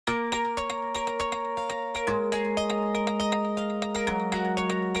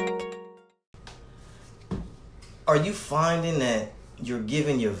Are you finding that you're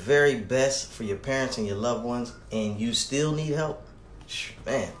giving your very best for your parents and your loved ones and you still need help?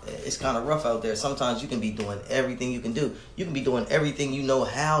 Man, it's kind of rough out there. Sometimes you can be doing everything you can do. You can be doing everything you know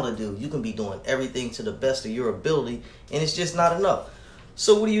how to do. You can be doing everything to the best of your ability, and it's just not enough.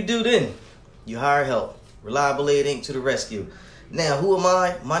 So what do you do then? You hire help. Reliability Inc. to the rescue. Now, who am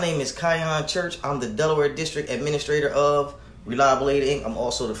I? My name is Kion Church. I'm the Delaware District Administrator of Reliability Inc. I'm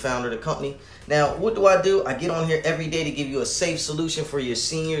also the founder of the company. Now, what do? I get on here every day to give you a safe solution for your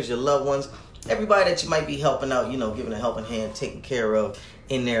seniors, your loved ones, everybody that you might be helping out, giving a helping hand, taking care of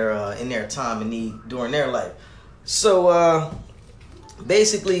in their time of need during their life. So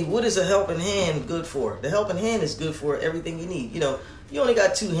basically, what is a helping hand good for? The helping hand is good for everything you need. You only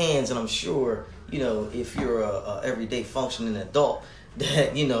got two hands, and I'm sure, if you're a everyday functioning adult,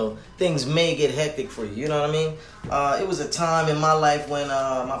 that, things may get hectic for you. You know what I mean? It was a time in my life when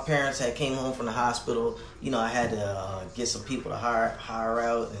my parents had came home from the hospital. I had to get some people to hire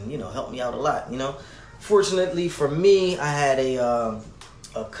out and, help me out a lot, Fortunately for me, I had a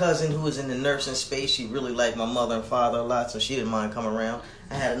cousin who was in the nursing space. She really liked my mother and father a lot, so she didn't mind coming around.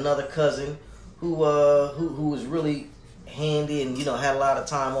 I had another cousin who was really handy and, had a lot of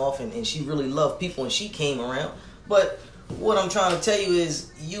time off, and she really loved people, and she came around. But what I'm trying to tell you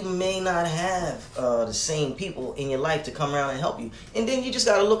is you may not have the same people in your life to come around and help you. And then you just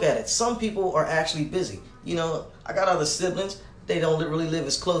got to look at it. Some people are actually busy. I got other siblings. They don't really live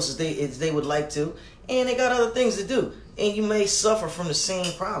as close as they would like to. And they got other things to do. And you may suffer from the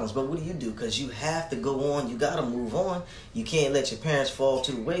same problems. But what do? Because you have to go on. You got to move on. You can't let your parents fall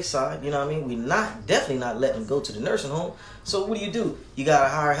to the wayside. You know what I mean? We're definitely not letting them go to the nursing home. So what do? You got to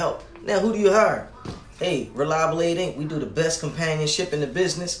hire help. Now, who do you hire? Hey, Reliability Inc. We do the best companionship in the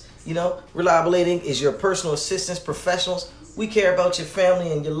business. Reliability Inc. is your personal assistance professionals. We care about your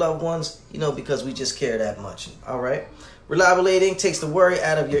family and your loved ones, because we just care that much. All right. Reliability Inc. takes the worry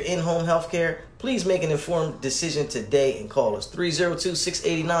out of your in-home health care. Please make an informed decision today and call us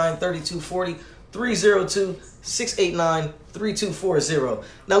 302-689-3240, 302-689-3240.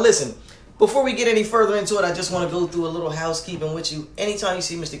 Now listen, before we get any further into it, I just want to go through a little housekeeping with you. Anytime you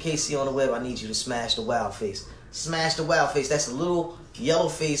see Mr. KC on the web, I need you to smash the wow face. Smash the wow face. That's a little yellow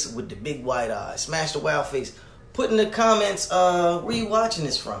face with the big white eyes. Smash the wow face. Put in the comments where you watching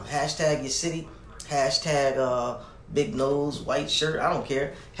this from. Hashtag your city. Hashtag big nose, white shirt. I don't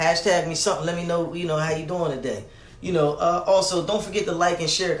care. Hashtag me something. Let me know, how you doing today. Also, don't forget to like and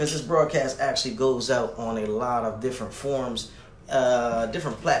share, because this broadcast actually goes out on a lot of different forms,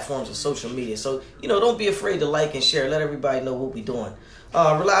 different platforms of social media. So, don't be afraid to like and share. Let everybody know what we're doing.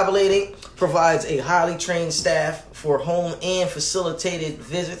 Reliability provides a highly trained staff for home and facilitated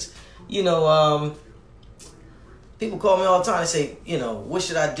visits. People call me all the time and say, what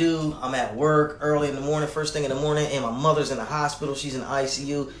should I do? I'm at work early in the morning, first thing in the morning, and my mother's in the hospital. She's in the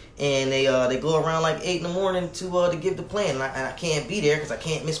ICU, and they go around like 8 in the morning to give the plan, and I can't be there because I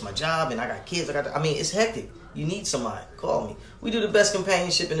can't miss my job, and I got kids. It's hectic. You need somebody. Call me. We do the best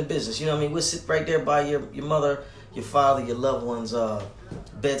companionship in the business. We'll sit right there by your mother, your father, your loved one's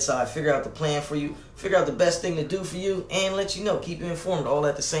bedside, figure out the plan for you, figure out the best thing to do for you, and let you know. Keep you informed all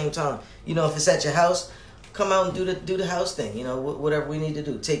at the same time. If it's at your house, come out and do the house thing. Whatever we need to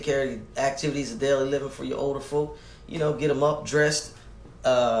do. Take care of the activities of daily living for your older folk. Get them up, dressed,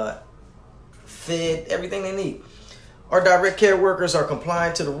 fed, everything they need. Our direct care workers are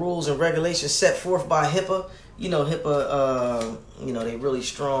compliant to the rules and regulations set forth by HIPAA. HIPAA, they really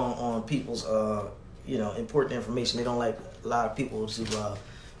strong on people's, important information. They don't like a lot of people to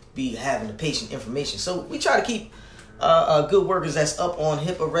be having the patient information. So we try to keep good workers that's up on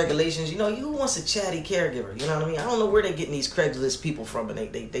HIPAA regulations. Who wants a chatty caregiver? You know what I mean? I don't know where they're getting these Craigslist people from, and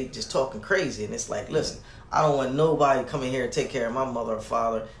they just talking crazy. And it's like, listen, I don't want nobody coming here and take care of my mother or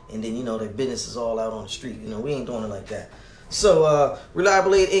father, and then, their business is all out on the street. We ain't doing it like that. So,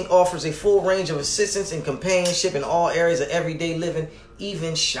 Reliability Inc. offers a full range of assistance and companionship in all areas of everyday living,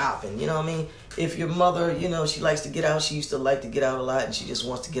 even shopping. You know what I mean? If your mother, she likes to get out, she used to like to get out a lot, and she just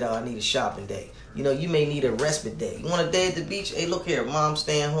wants to get out, I need a shopping day. You may need a respite day. You want a day at the beach? Hey, look here, mom's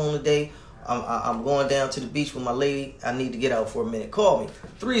staying home today. I'm going down to the beach with my lady. I need to get out for a minute. Call me.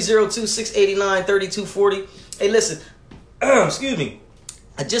 302-689-3240. Hey, listen. Excuse me.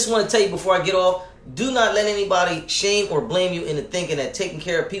 I just want to tell you before I get off, do not let anybody shame or blame you into thinking that taking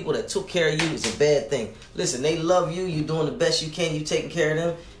care of people that took care of you is a bad thing. Listen, they love you. You're doing the best you can. You're taking care of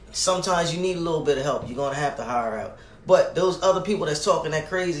them. Sometimes you need a little bit of help. You're going to have to hire out. But those other people that's talking that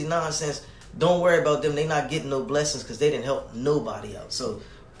crazy nonsense, don't worry about them. They're not getting no blessings because they didn't help nobody out. So,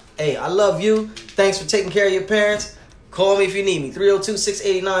 hey, I love you. Thanks for taking care of your parents. Call me if you need me.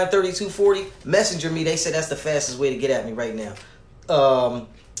 302-689-3240. Messenger me. They said that's the fastest way to get at me right now.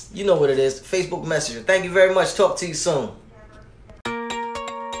 You know what it is. Facebook Messenger. Thank you very much. Talk to you soon.